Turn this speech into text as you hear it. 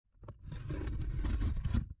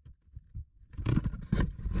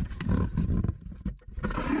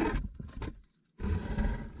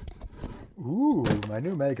Ooh, my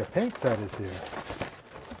new mega paint set is here.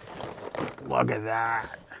 Look at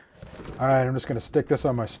that. All right, I'm just gonna stick this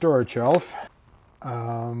on my storage shelf.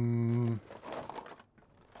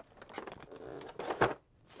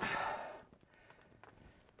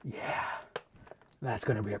 Yeah, that's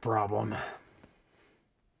gonna be a problem.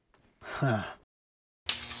 Huh.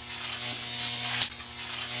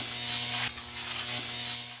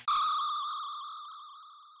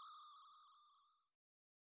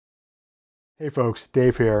 Hey folks,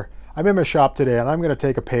 Dave here. I'm in my shop today and I'm going to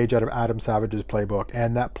take a page out of Adam Savage's playbook.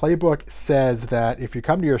 And that playbook says that if you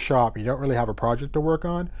come to your shop and you don't really have a project to work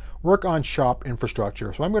on shop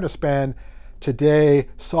infrastructure. So I'm going to spend today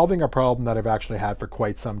solving a problem that I've actually had for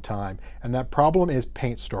quite some time. And that problem is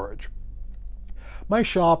paint storage. My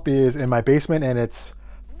shop is in my basement and it's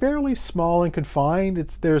fairly small and confined.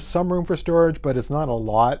 There's some room for storage, but it's not a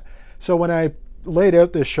lot. So when I laid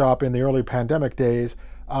out this shop in the early pandemic days,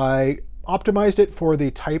 I optimized it for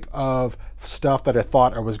the type of stuff that I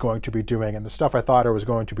thought I was going to be doing. And the stuff I thought I was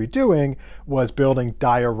going to be doing was building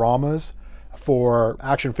dioramas for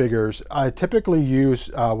action figures. I typically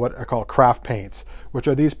use what I call craft paints, which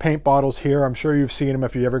are these paint bottles here. I'm sure you've seen them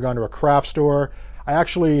if you've ever gone to a craft store. I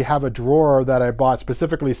actually have a drawer that I bought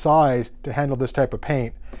specifically sized to handle this type of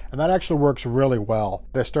paint, and that actually works really well.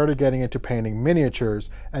 I started getting into painting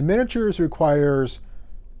miniatures, and miniatures requires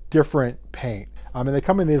different paint. And they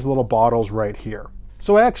come in these little bottles right here.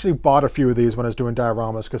 So I actually bought a few of these when I was doing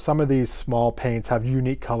dioramas because some of these small paints have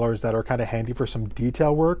unique colors that are kind of handy for some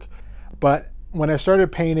detail work. But when I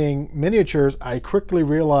started painting miniatures, I quickly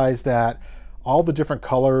realized that all the different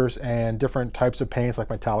colors and different types of paints, like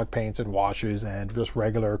metallic paints and washes and just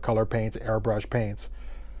regular color paints, airbrush paints,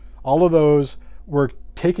 all of those were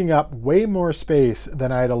taking up way more space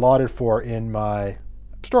than I had allotted for in my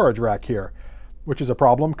storage rack here, which is a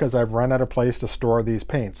problem because I've run out of place to store these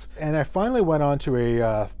paints. And I finally went onto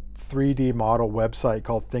a 3D model website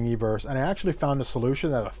called Thingiverse, and I actually found a solution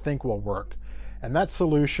that I think will work. And that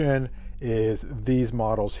solution is these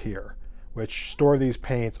models here, which store these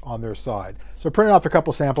paints on their side. So I printed off a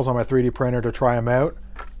couple samples on my 3D printer to try them out.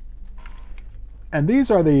 And these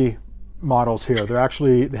are the models here.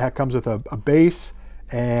 They comes with a base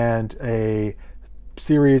and a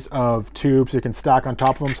series of tubes you can stack on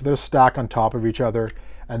top of them, so they're stacked on top of each other,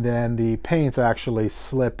 and then the paints actually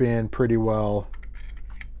slip in pretty well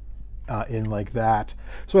in like that.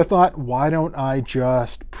 So I thought, why don't I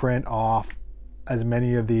just print off as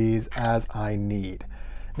many of these as I need?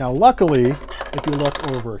 Now luckily, if you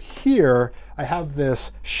look over here, I have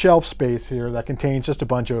this shelf space here that contains just a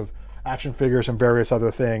bunch of action figures and various other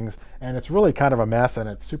things, and it's really kind of a mess, and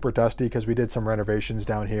it's super dusty because we did some renovations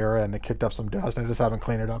down here and they kicked up some dust and I just haven't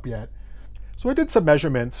cleaned it up yet. So I did some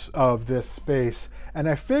measurements of this space, and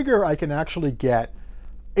I figure I can actually get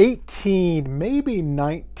 18, maybe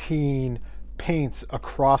 19 paints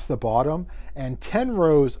across the bottom and 10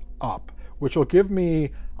 rows up, which will give me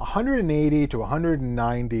 180 to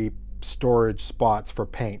 190 storage spots for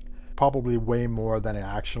paint. Probably way more than I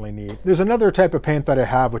actually need. There's another type of paint that I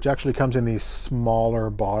have which actually comes in these smaller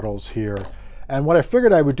bottles here. And what I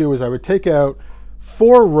figured I would do is I would take out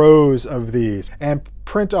 4 rows of these and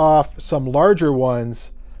print off some larger ones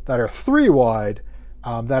that are 3 wide,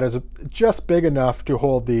 that is just big enough to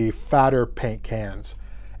hold the fatter paint cans.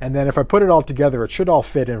 And then if I put it all together, it should all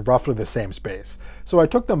fit in roughly the same space. So I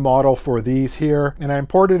took the model for these here and I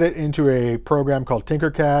imported it into a program called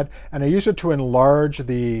Tinkercad, and I used it to enlarge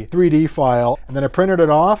the 3D file, and then I printed it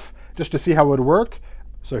off just to see how it would work.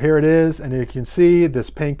 So here it is, and you can see this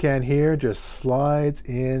paint can here just slides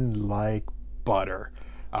in like butter.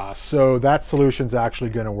 So that solution's actually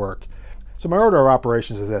gonna work. So my order of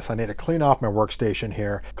operations is this: I need to clean off my workstation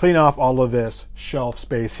here, clean off all of this shelf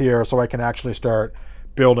space here so I can actually start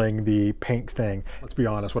building the paint thing. Let's be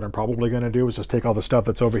honest, what I'm probably going to do is just take all the stuff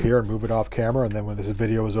that's over here and move it off camera, and then when this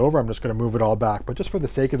video is over, I'm just going to move it all back. But just for the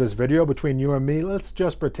sake of this video, between you and me, let's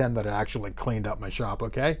just pretend that I actually cleaned up my shop,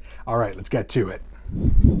 okay? All right, let's get to it.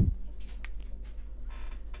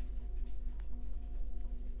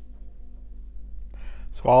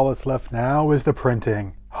 So all that's left now is the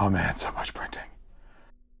printing. Oh man, so much printing.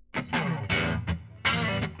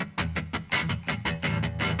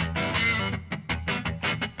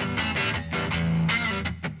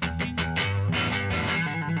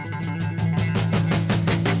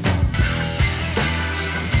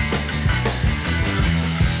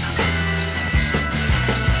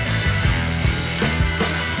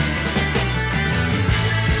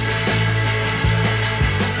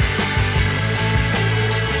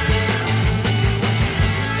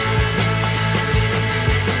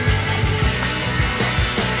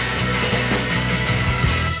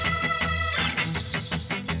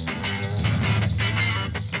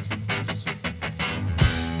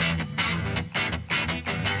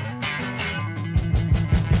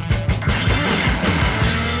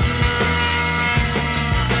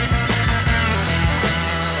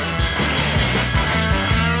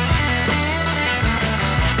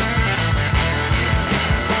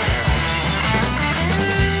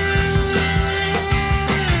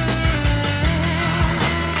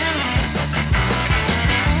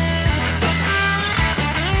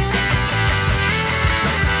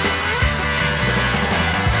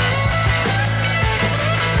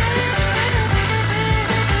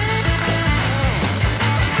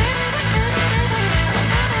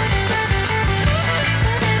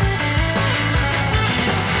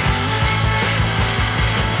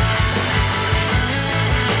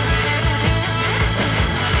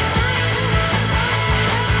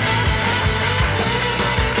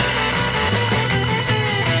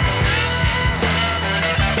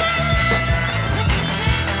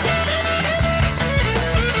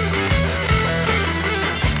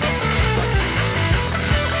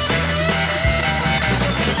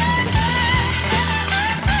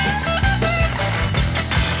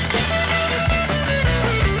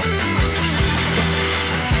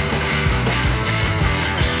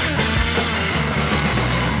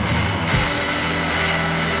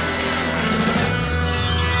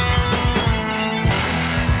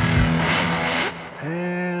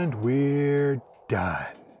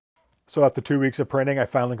 So after 2 weeks of printing, I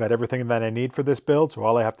finally got everything that I need for this build, so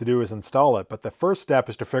all I have to do is install it. But the first step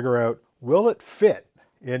is to figure out, will it fit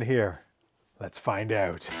in here? Let's find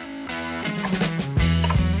out.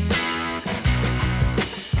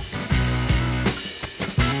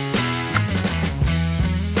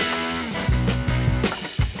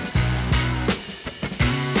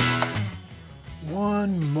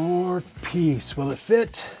 One more piece. Will it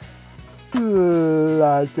fit?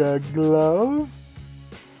 Like a glove?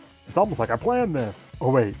 It's almost like I planned this.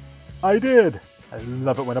 Oh wait, I did. I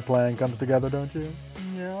love it when a plan comes together, don't you?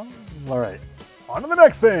 Yeah. All right, on to the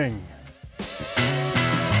next thing.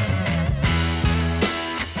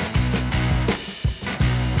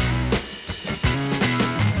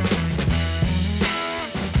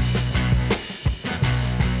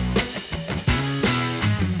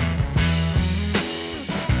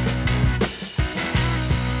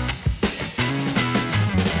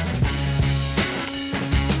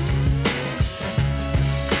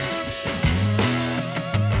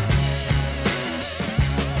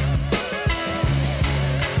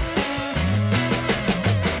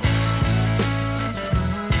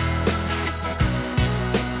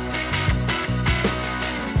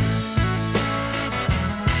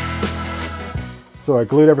 So I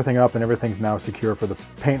glued everything up and everything's now secure for the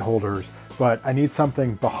paint holders, but I need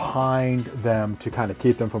something behind them to kind of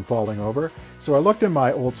keep them from falling over. So I looked in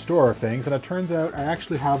my old store of things and it turns out I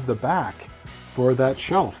actually have the back for that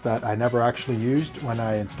shelf that I never actually used when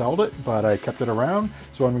I installed it, but I kept it around.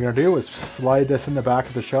 So what I'm gonna do is slide this in the back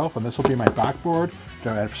of the shelf and this will be my backboard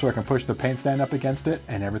so I can push the paint stand up against it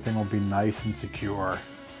and everything will be nice and secure.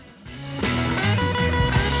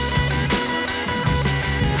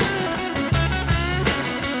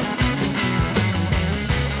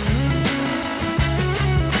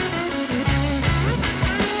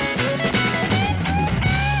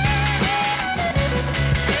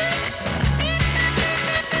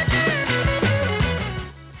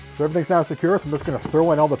 So everything's now secure, so I'm just going to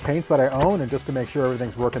throw in all the paints that I own and just to make sure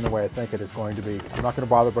everything's working the way I think it is going to be. I'm not going to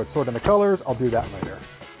bother about sorting the colors, I'll do that later.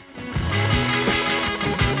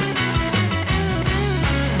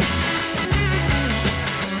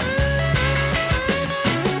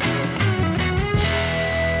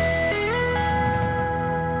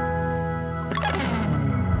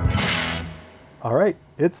 All right,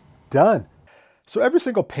 it's done. So every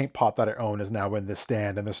single paint pot that I own is now in this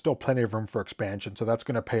stand and there's still plenty of room for expansion. So that's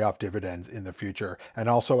going to pay off dividends in the future. And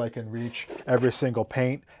also I can reach every single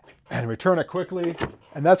paint and return it quickly.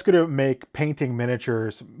 And that's going to make painting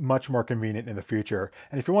miniatures much more convenient in the future.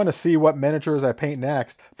 And if you want to see what miniatures I paint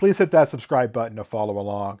next, please hit that subscribe button to follow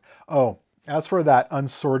along. Oh, as for that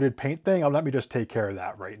unsorted paint thing, let me just take care of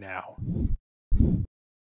that right now.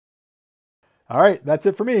 All right, that's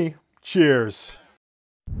it for me. Cheers.